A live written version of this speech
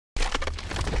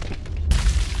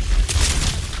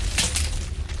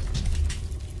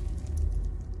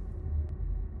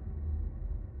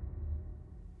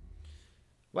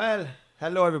Well,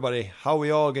 hello everybody. How are we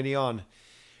all getting on?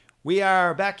 We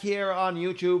are back here on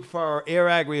YouTube for Eire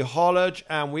Agri Haulage,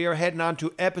 and we are heading on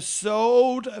to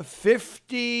episode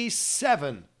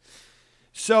 57.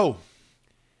 So,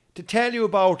 to tell you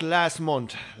about last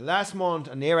month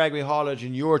on Eire Agri Haulage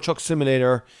in Euro Truck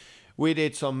Simulator, we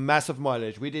did some massive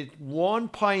mileage. We did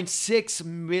 1.6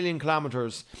 million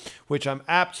kilometers, which I'm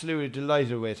absolutely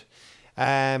delighted with.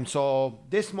 So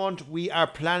this month we are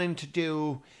planning to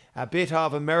do a bit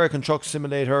of American Truck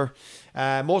Simulator.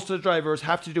 Most of the drivers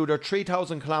have to do their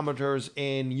 3,000 kilometers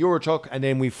in Euro Truck, and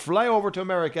then we fly over to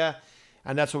America,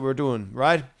 and that's what we're doing,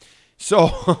 right?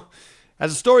 So,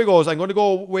 as the story goes, I'm going to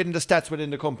go within the stats within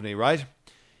the company, right?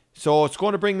 So it's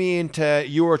going to bring me into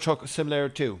Euro Truck Simulator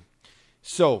 2.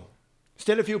 So,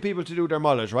 still a few people to do their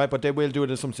mileage, right? But they will do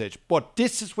it at some stage. But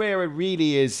this is where it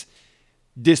really is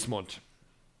this month.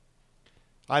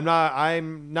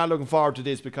 I'm not looking forward to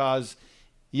this because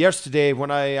yesterday, when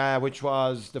which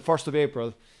was the 1st of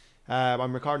April,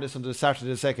 I'm recording this on the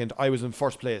Saturday the 2nd, I was in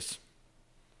first place.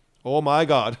 Oh my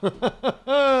God.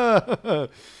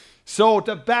 So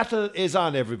the battle is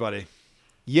on, everybody.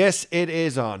 Yes, it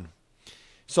is on.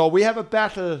 So we have a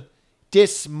battle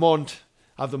this month,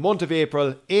 of the month of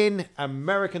April, in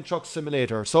American Truck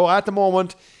Simulator. So at the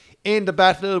moment, in the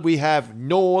battle, we have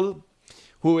Noel,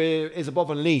 who is above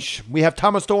in Laois. We have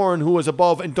Thomas Doran, who is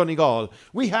above in Donegal.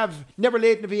 We have Never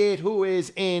Late in the V8, who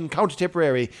is in County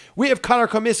Tipperary. We have Conor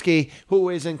Comiskey, who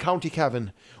is in County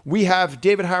Cavan. We have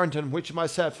David Harrington, which is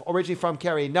myself, originally from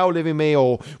Kerry, now living in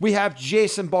Mayo. We have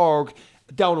Jason Borg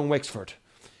down in Wexford.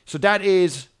 So that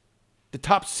is the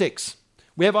top 6.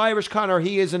 We have Irish Conor,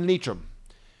 he is in Leitrim.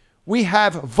 We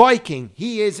have Viking,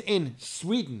 he is in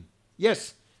Sweden.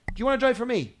 Yes, do you want to drive for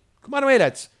me? Come on away,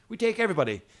 lads. We take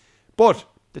everybody. But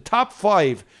the top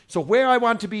 5, so where I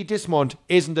want to be this month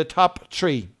is in the top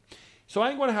 3. So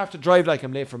I'm going to have to drive like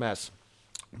I'm late for mass.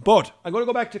 But I'm going to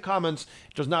go back to comments.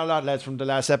 There's not a lot, lads, from the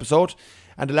last episode.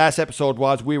 And the last episode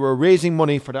was we were raising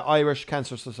money for the Irish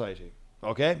Cancer Society.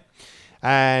 Okay?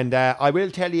 And I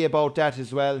will tell you about that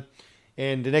as well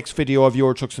in the next video of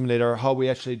Euro Truck Simulator, how we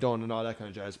actually done and all that kind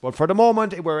of jazz. But for the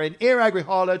moment, we're in Eire Agri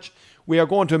Haulage. We are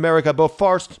going to America. But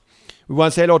first, we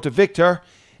want to say hello to Victor.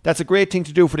 That's a great thing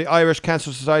to do for the Irish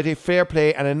Cancer Society. Fair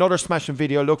play, and another smashing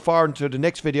video. Look forward to the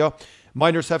next video.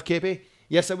 Mind yourself, KP.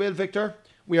 Yes, I will, Victor.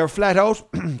 We are flat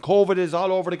out. COVID is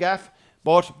all over the gaff,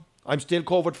 but I'm still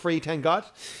COVID free, thank God.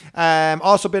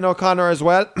 Also, Ben O'Connor as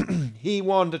well. He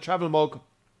won the travel mug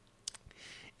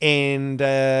in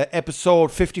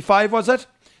episode 55, was it?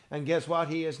 And guess what?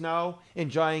 He is now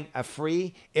enjoying a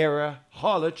free Eire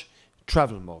Haulage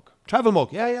travel mug. Travel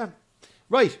mug, yeah.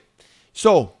 Right.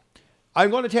 So, I'm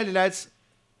going to tell you, lads,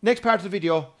 next part of the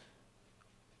video,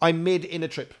 I'm mid in a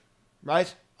trip,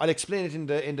 right? I'll explain it in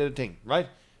the thing, right?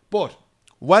 But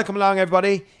welcome along,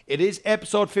 everybody. It is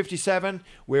episode 57.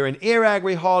 We're in Eire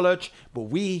Agri Haulage, but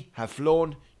we have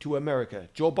flown to America.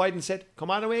 Joe Biden said, come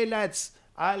on away, lads.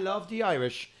 I love the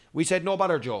Irish. We said, no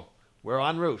bother, Joe. We're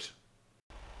en route.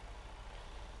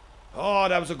 Oh,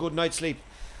 that was a good night's sleep.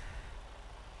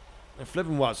 It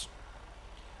flipping was.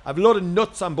 I've a load of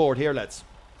nuts on board here, lads.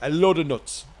 A load of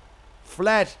nuts.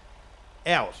 Flat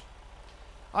out.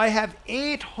 I have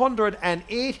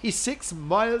 886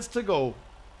 miles to go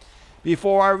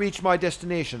before I reach my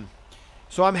destination.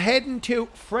 So I'm heading to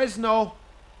Fresno,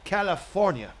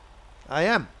 California. I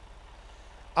am.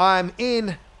 I'm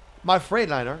in my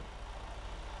Freightliner.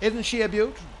 Isn't she a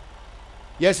beaut?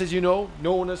 Yes, as you know,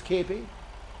 known as KP.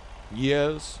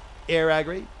 Yes, Eire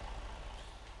Agri.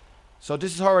 So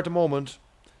this is her at the moment.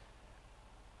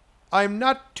 I'm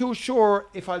not too sure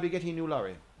if I'll be getting a new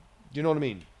lorry. Do you know what I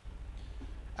mean?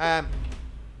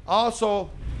 Also,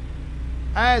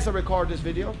 as I record this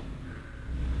video, do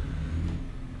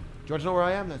you want to know where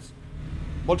I am? That's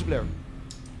multiplayer.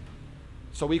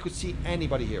 So we could see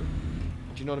anybody here. Do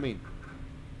you know what I mean?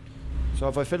 So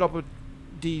if I fill up with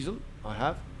diesel, I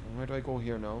have. Where do I go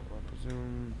here now? I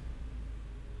presume.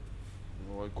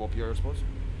 I'll go up here, I suppose.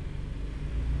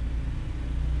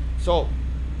 So,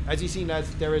 as you see,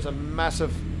 lads, there is a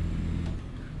massive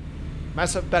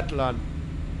battle on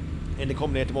in the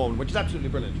company at the moment, which is absolutely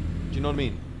brilliant. Do you know what I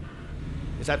mean?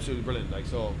 It's absolutely brilliant. Like,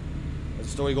 so, as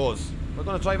the story goes, we're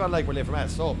going to drive on like we're late for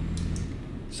mass.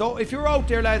 So if you're out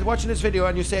there, lads, watching this video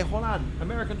and you say, hold on,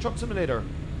 American Truck Simulator,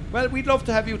 well, we'd love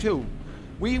to have you too.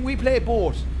 We play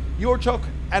both Euro Truck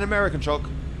and American Truck,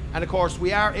 and of course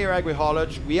we are Eire Agri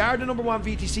Haulage. We are the #1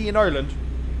 VTC in Ireland,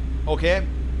 okay,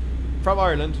 from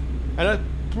Ireland, and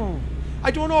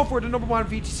I don't know if we're the #1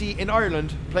 VTC in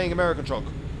Ireland playing American Truck.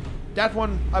 That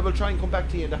one, I will try and come back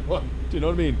to you in that one. Do you know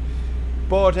what I mean?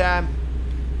 But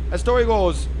as story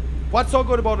goes, What's so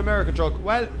good about American truck?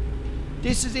 Well,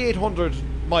 this is 800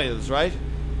 miles, right?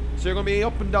 So you're going to be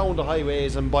up and down the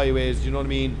highways and byways, you know what I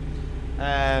mean?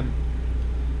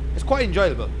 It's quite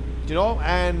enjoyable, you know?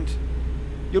 And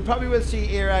you probably will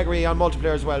see Eire Agri on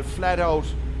multiplayer as well, flat out,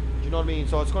 do you know what I mean?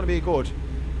 So it's going to be good.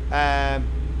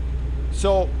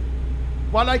 So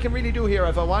what I can really do here,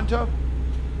 if I want to,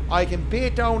 I can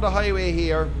bait down the highway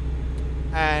here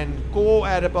and go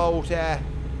at about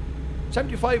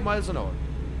 75 miles an hour.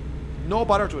 No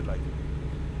bother to it, like,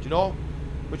 do you know?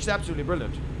 Which is absolutely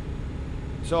brilliant.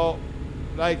 So,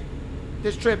 like,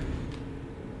 this trip,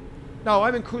 now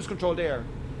I'm in cruise control there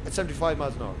at 75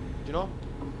 miles an hour, do you know?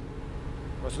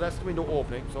 Well, so that's the window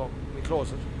opening, so we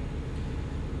close it.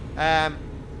 I'm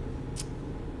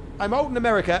out in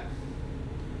America.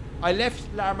 I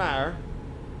left Lamar,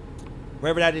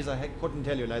 wherever that is. I couldn't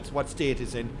tell you, lads, what state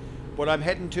it's in, but I'm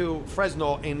heading to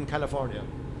Fresno in California.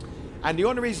 And the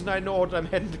only reason I know that I'm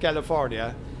heading to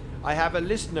California, I have a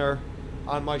listener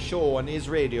on my show on his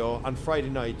radio on Friday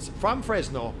nights from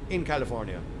Fresno in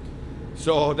California.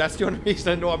 So that's the only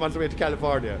reason I know I'm on the way to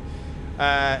California.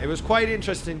 It was quite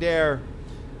interesting there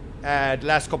the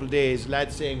last couple of days,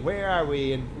 lads saying, where are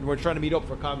we? And we're trying to meet up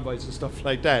for convoys and stuff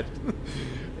like that.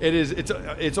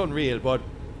 It's unreal, but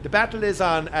the battle is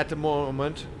on at the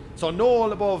moment. So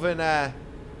Noel above in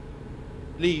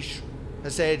Leash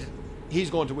has said he's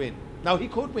going to win. Now he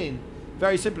could win,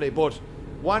 very simply, but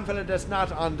one fella that's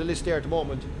not on the list there at the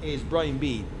moment is Brian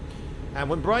B. And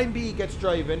when Brian B gets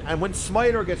driving, and when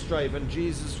Smiler gets driving,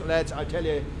 Jesus, lads, I tell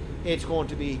you, it's going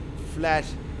to be flat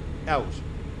out.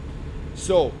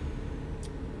 So,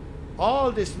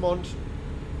 all this month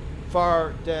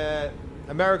for the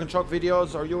American truck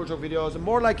videos or Euro truck videos, and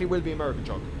more likely will be American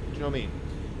truck, do you know what I mean?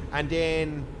 And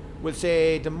then we'll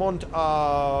say the month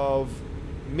of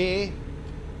May,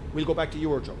 we'll go back to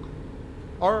Euro truck.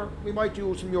 Or we might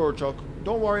do some Euro truck.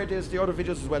 Don't worry, there's the other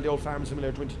videos as well, the old Farm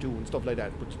Simulator 22 and stuff like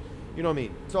that, but you know what I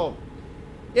mean. So,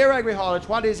 Eire Agri haulage.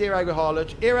 What is Eire Agri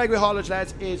haulage? Eire Agri haulage,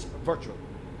 lads, is virtual.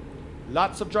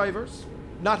 Lots of drivers,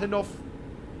 not enough,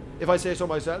 if I say so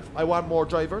myself. I want more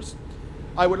drivers.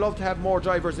 I would love to have more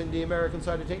drivers in the American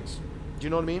side of things. Do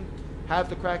you know what I mean? Have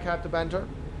the crack, have the banter.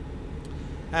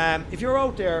 If you're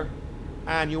out there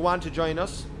and you want to join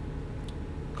us,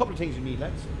 a couple of things you need,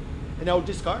 lads. An old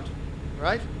Discord,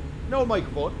 right? An old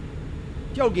microphone,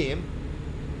 the old game,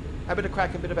 a bit of crack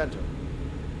and a bit of banter.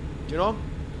 Do you know?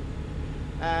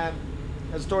 As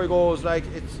the story goes, like,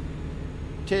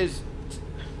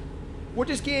 would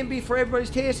this game be for everybody's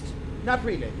taste? Not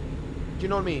really. Do you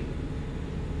know what I mean?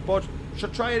 But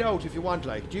should try it out if you want,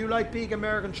 like. Do you like big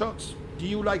American trucks? Do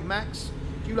you like Max?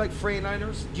 Do you like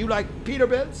Freightliners? Do you like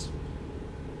Peterbilts?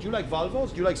 Do you like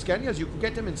Volvos? Do you like Scanias? You can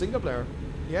get them in single player.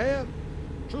 Yeah.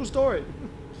 True story.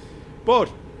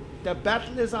 But the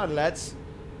battle is on, lads.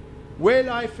 Will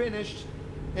I finish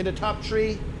in the top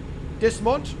 3 this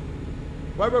month?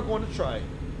 Well, we're going to try.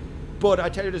 But I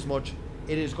tell you this much,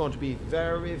 it is going to be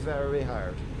very, very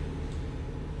hard.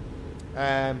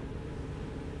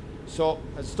 So,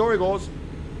 as the story goes,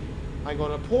 I'm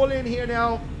going to pull in here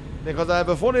now because I have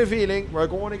a funny feeling we're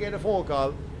going to get a phone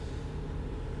call.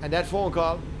 And that phone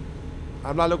call,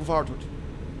 I'm not looking forward to it.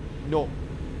 No.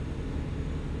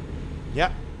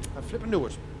 Yeah, I flipping knew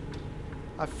it.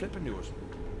 I flipping knew it.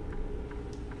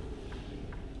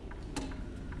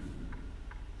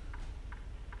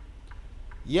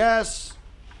 Yes.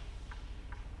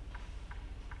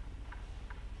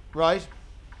 Right.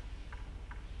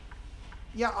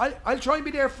 Yeah, I'll try and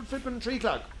be there for flipping 3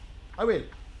 o'clock. I will.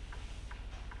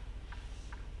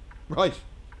 Right.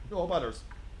 No bothers.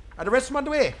 And the rest of them on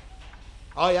the way.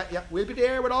 Oh, yeah. We'll be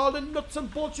there with all the nuts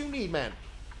and bolts you need, man.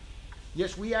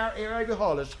 Yes, we are Eire Agri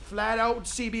haulage. Flat out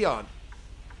CB on.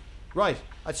 Right.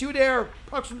 I'll see you there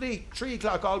approximately 3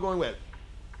 o'clock, all going well.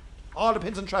 All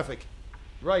depends on traffic.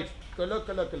 Right. Good luck.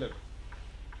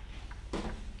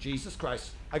 Jesus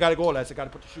Christ. I gotta go, lads. I gotta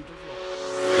put the shoot in.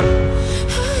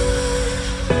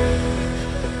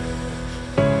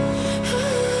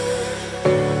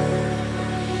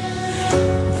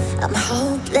 I'm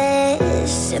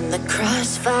hopeless in the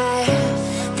crossfire.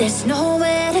 There's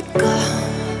nowhere to go.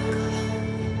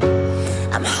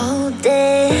 I'm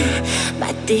holding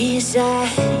my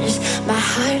desires. My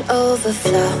heart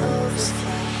overflows.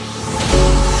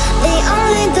 The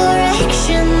only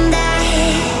direction that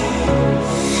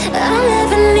I'll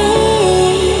ever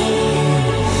need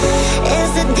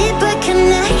is a deeper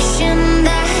connection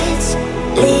that's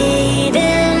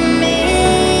leading me.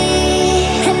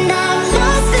 And I'm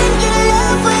lost in your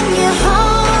love when you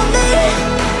hold me.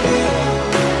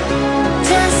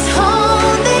 Just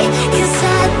hold me, 'cause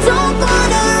I don't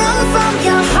wanna run from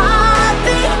your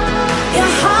heartbeat.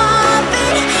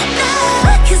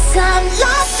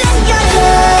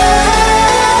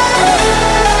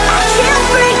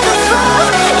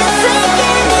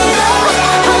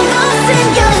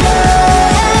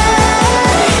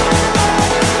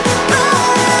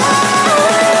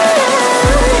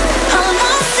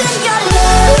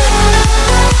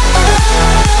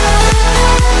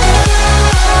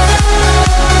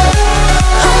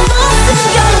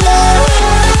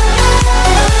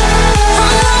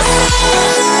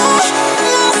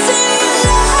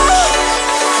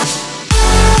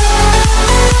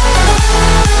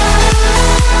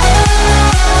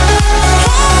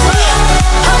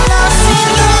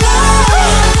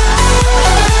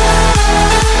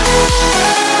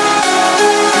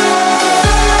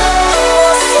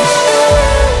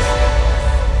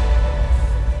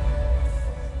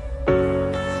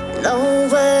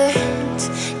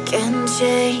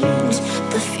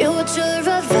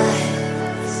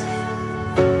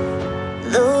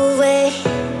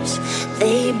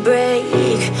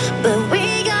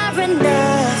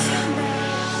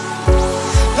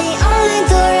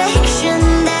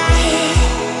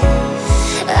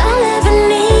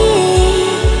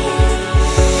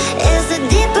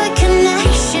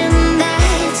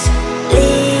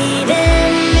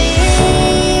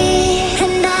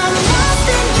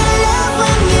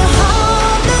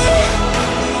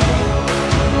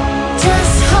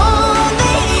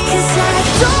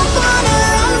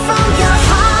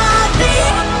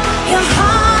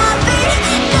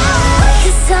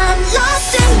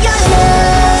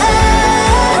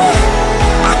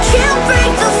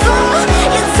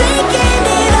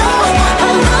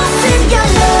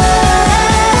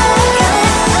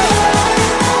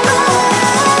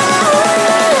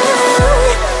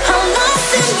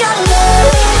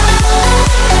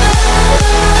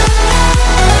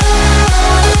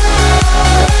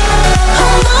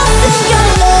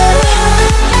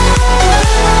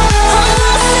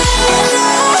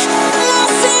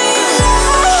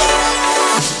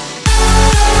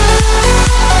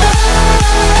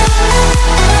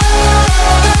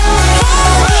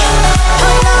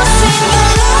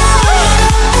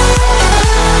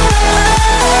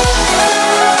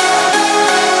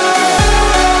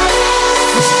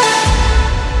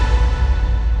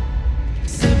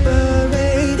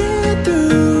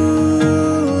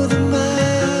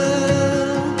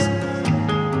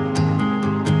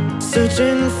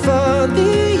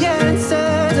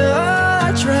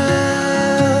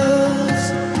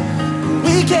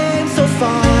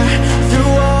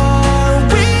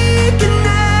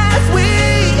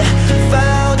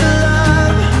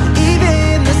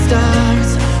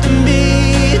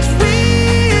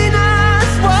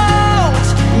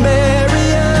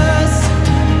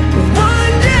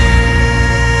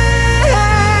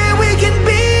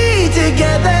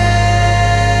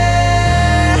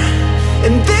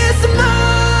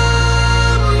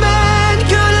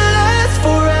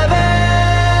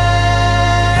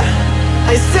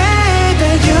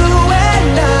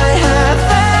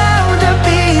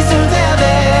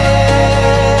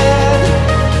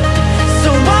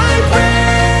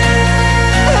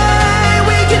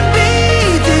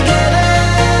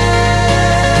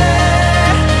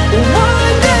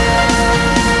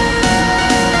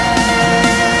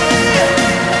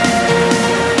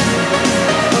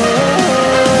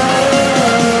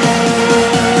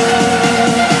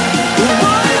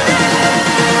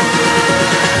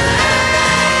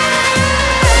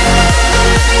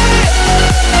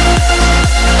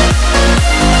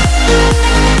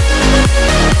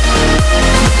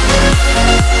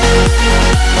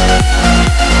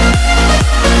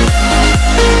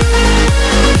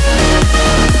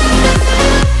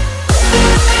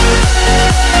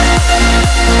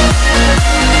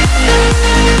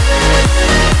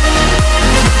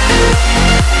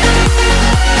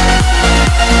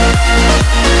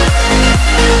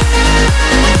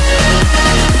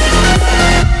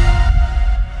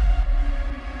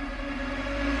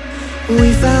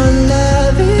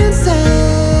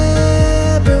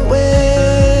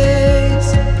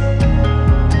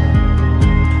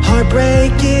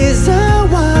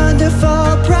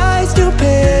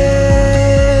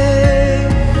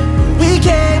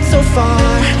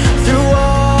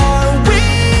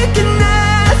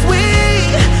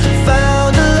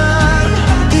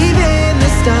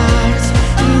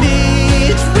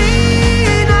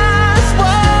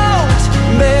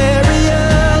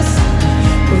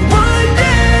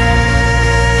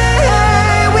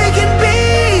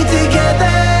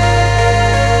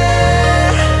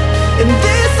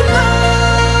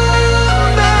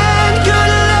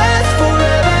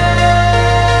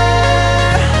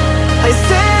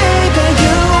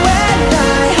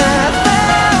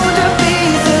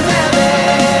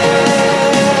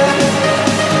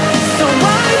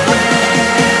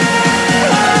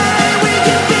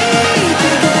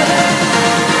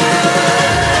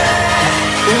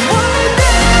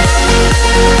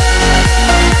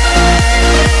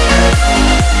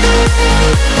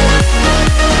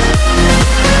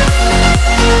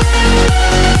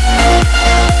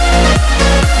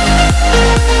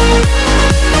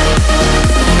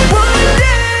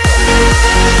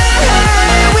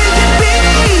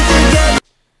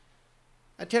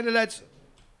 tell you, lads,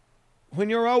 when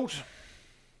you're out,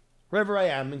 wherever I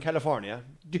am in California,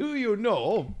 do you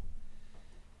know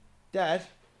that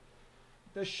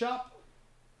the shop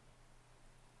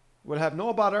will have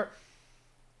no bother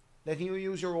letting you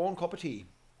use your own cup of tea?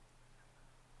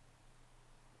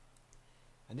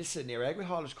 And this is an Eire agri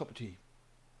haulage cup of tea.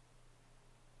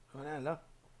 Oh, now, look.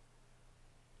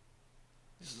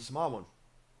 This is a small one.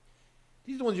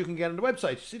 These are the ones you can get on the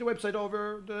website. See the website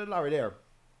over the lorry there.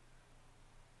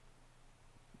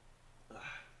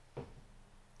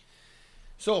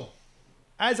 So,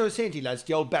 as I was saying to you lads,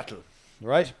 the old battle,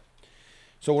 right?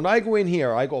 So when I go in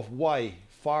here, I go Y/ST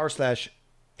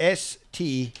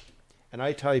and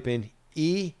I type in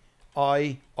EIRE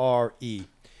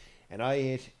and I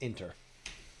hit enter.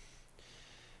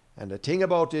 And the thing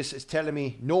about this is telling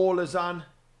me Noel is on,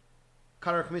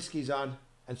 Conor Comiskey's on,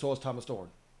 and so is Thomas Dorn.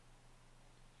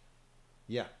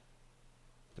 Yeah.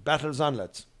 The battle is on,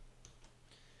 lads.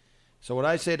 So when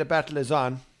I say the battle is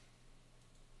on,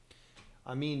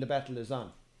 I mean the battle is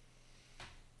on.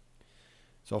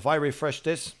 So if I refresh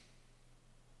this,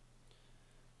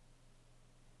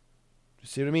 you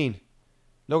see what I mean?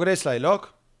 Look at this, like,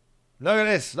 look. Look at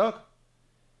this, look.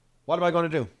 What am I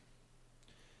going to do?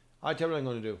 I tell you what I'm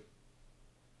going to do.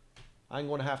 I'm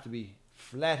going to have to be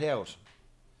flat out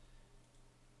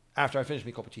after I finish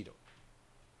my cup of tea, though.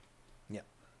 Yeah.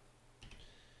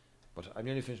 But I'm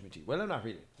nearly finished my tea. Well, I'm not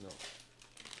really. No.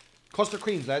 Custard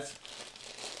creams, lads.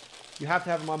 You have to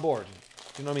have them on board.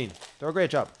 You know what I mean? They're a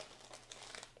great job.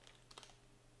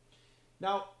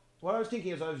 Now, what I was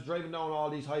thinking as I was driving down all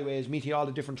these highways, meeting all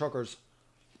the different truckers,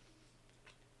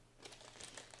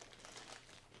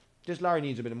 this lorry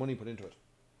needs a bit of money put into it.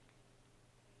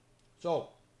 So,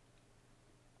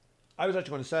 I was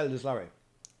actually going to sell this lorry.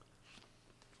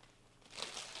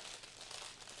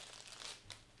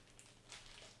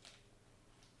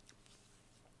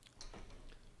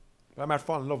 But I'm after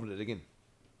falling in love with it again.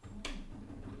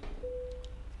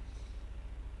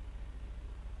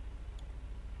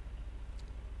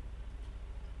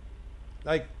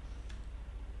 Like,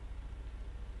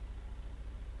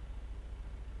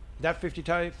 that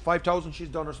 5,000 she's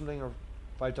done or something, or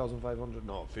 5,500?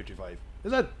 No, 55.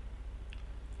 Is it?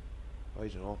 I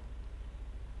don't know.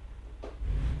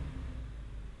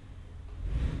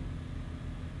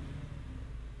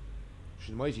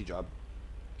 She's a mighty job.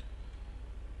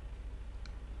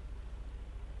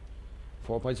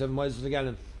 4.7 miles to the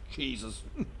gallon. Jesus.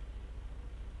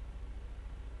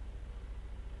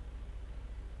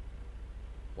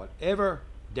 Whatever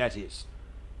that is.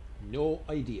 No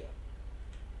idea.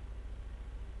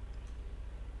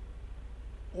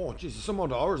 Oh, Jesus, some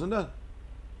amount of hours, isn't that?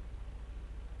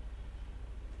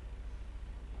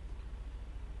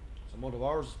 Some amount of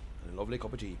hours and a lovely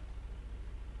cup of tea.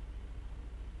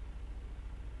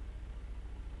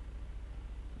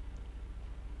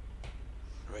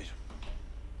 Right.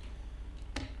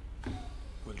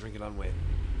 We'll drink it on way.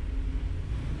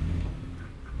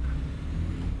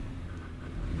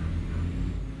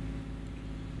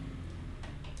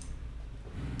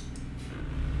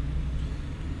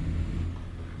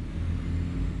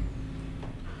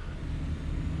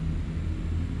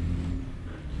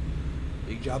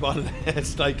 Job on it.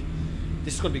 It's like,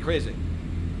 this is going to be crazy.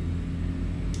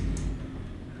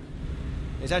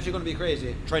 It's actually going to be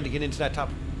crazy trying to get into that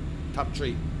top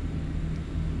tree.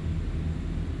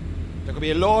 There could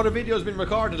be a lot of videos being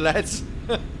recorded, lads.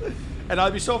 And I'll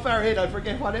be so far ahead I'll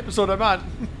forget what episode I'm on.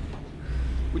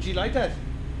 Would you like that?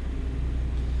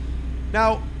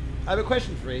 Now, I have a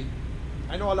question for you.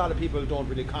 I know a lot of people don't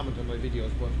really comment on my videos,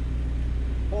 but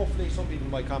hopefully some people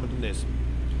might comment on this.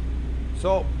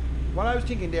 So, what I was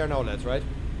thinking there now, lads, right?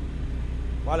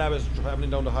 While I was travelling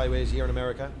down the highways here in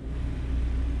America.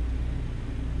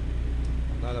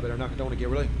 Well, I better knock it down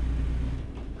again, really.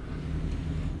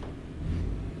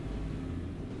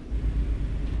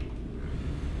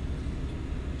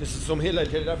 This is some hill, I'll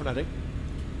tell you that for nothing.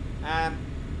 A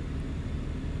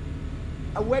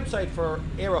website for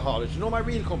Eire haulage. You know my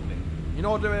real company. You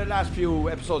know the last few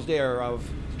episodes there of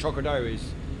the Trucker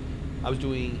Diaries, I was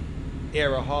doing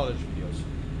Eire haulage videos.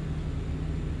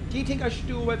 Do you think I should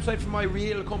do a website for my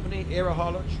real company, Eire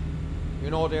haulage? You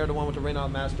know they're the one with the Renault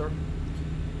Master.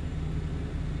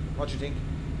 What do you think?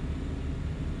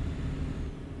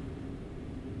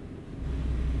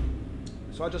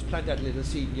 So I'll just plant that little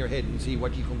seed in your head and see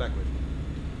what you come back with.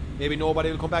 Maybe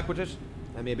nobody will come back with it,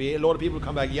 and maybe a lot of people will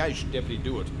come back, yeah, you should definitely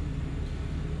do it.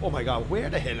 Oh my God, where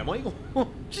the hell am I going?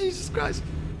 Jesus Christ.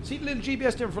 See the little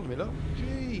GPS there in front of me, look?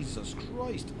 Jesus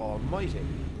Christ almighty.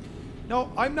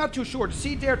 No, I'm not too sure. The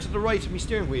seat there to the right of my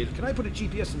steering wheel, can I put a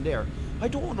GPS in there? I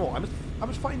don't know. I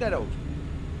must find that out.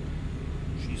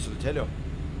 Jesus Jesus will tell you.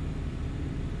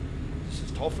 This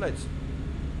is tough, lads.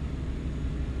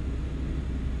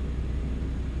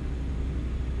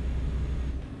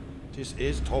 This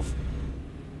is tough.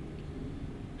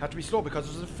 Have to be slow because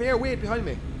there's a fair weight behind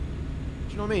me.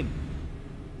 Do you know what I mean?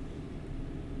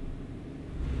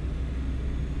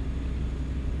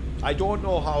 I don't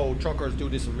know how truckers do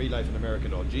this in real life in America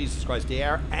though. Jesus Christ, they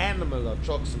are animal of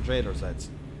trucks and trailers, lads.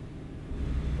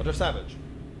 But they're savage.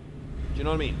 Do you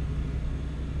know what I mean?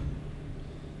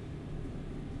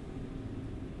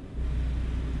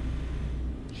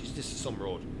 Jeez, this is some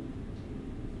road.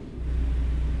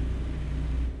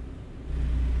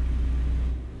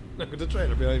 Look at the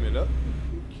trailer behind me, look.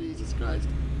 Jesus Christ.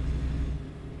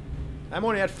 I'm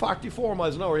only at 44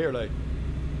 miles an hour here, like.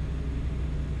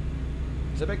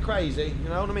 It's a bit crazy, you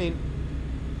know what I mean?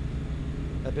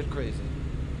 A bit crazy.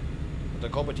 But the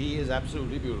cup of tea is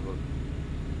absolutely beautiful.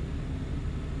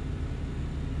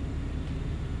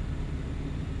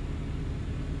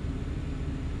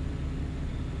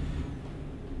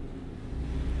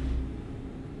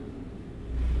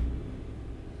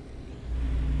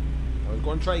 I was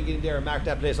going to try and get in there and mark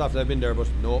that place off that I've been there, but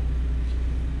no.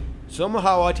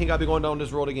 Somehow I think I'll be going down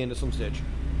this road again at some stage.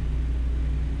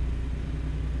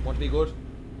 Want to be good?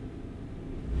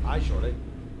 Aye, surely.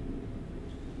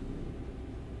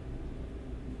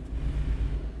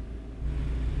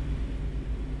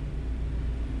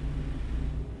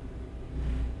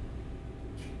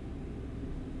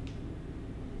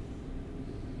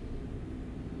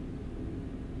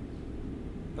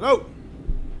 Hello?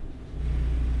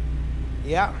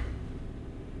 Yeah.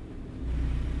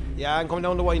 Yeah, I'm coming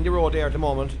down the windy road there at the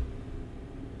moment.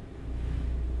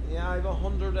 Yeah, I have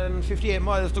 158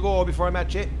 miles to go before I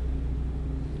match it.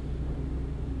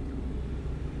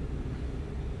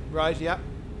 Right, yeah.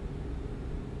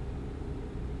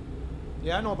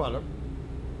 Yeah, no bother.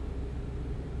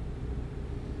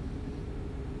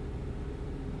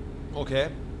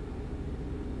 Okay.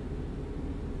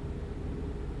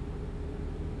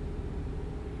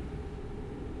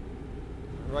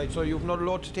 Right, so you've not a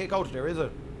load to take out there, is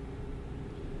it?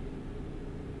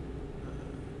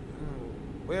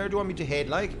 Where do you want me to head,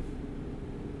 like?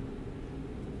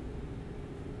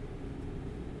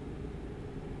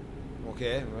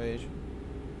 Okay, right.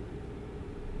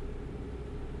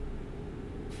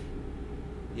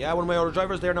 Yeah, one of my other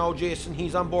drivers there now, Jason,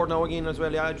 he's on board now again as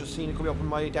well. Yeah, I just seen it coming up on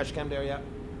my dash cam there, yeah.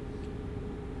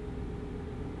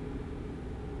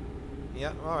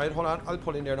 Yeah, alright, hold on. I'll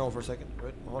pull in there now for a second.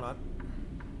 Right, hold on.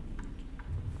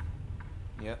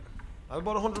 Yeah. I'm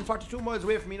about 142 miles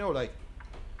away from me now, like.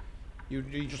 You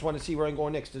just want to see where I'm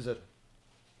going next, is it?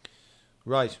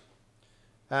 Right.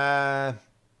 Where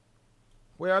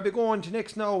I'll be going to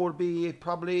next now will be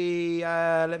probably,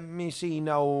 let me see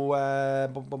now, I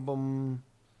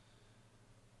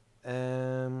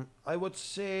would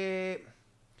say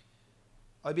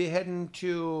I'll be heading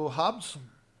to Hobbs.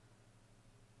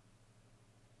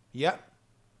 Yeah.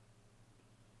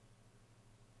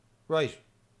 Right.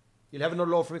 You'll have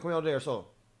another load for me coming out there, so.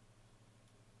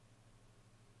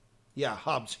 Yeah,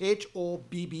 Hobbs.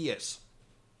 Hobbs.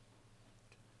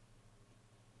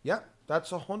 Yeah,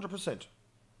 that's 100%.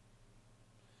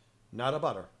 Not a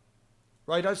bother.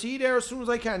 Right, I'll see you there as soon as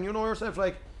I can. You know yourself,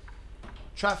 like,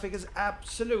 traffic is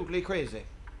absolutely crazy.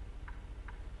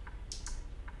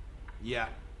 Yeah.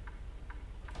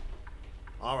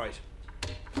 Alright.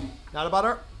 Not a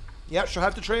bother. Yeah, she'll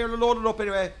have the trailer loaded up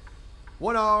anyway.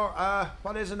 1 hour,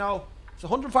 what is it now? It's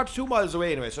 142 miles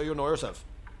away anyway, so you know yourself.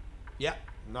 Yeah,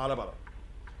 not a bother.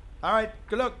 Alright,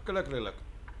 good luck, good luck, good luck.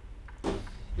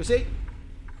 You see?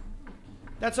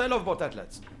 That's what I love about that,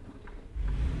 lads.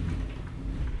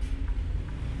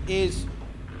 Is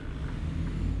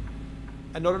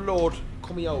another load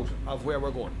coming out of where we're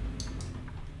going.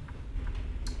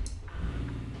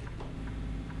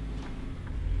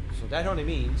 So that only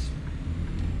means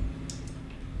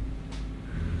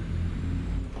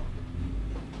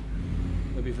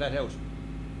we'll be flat out.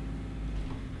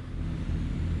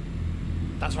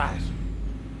 That's right.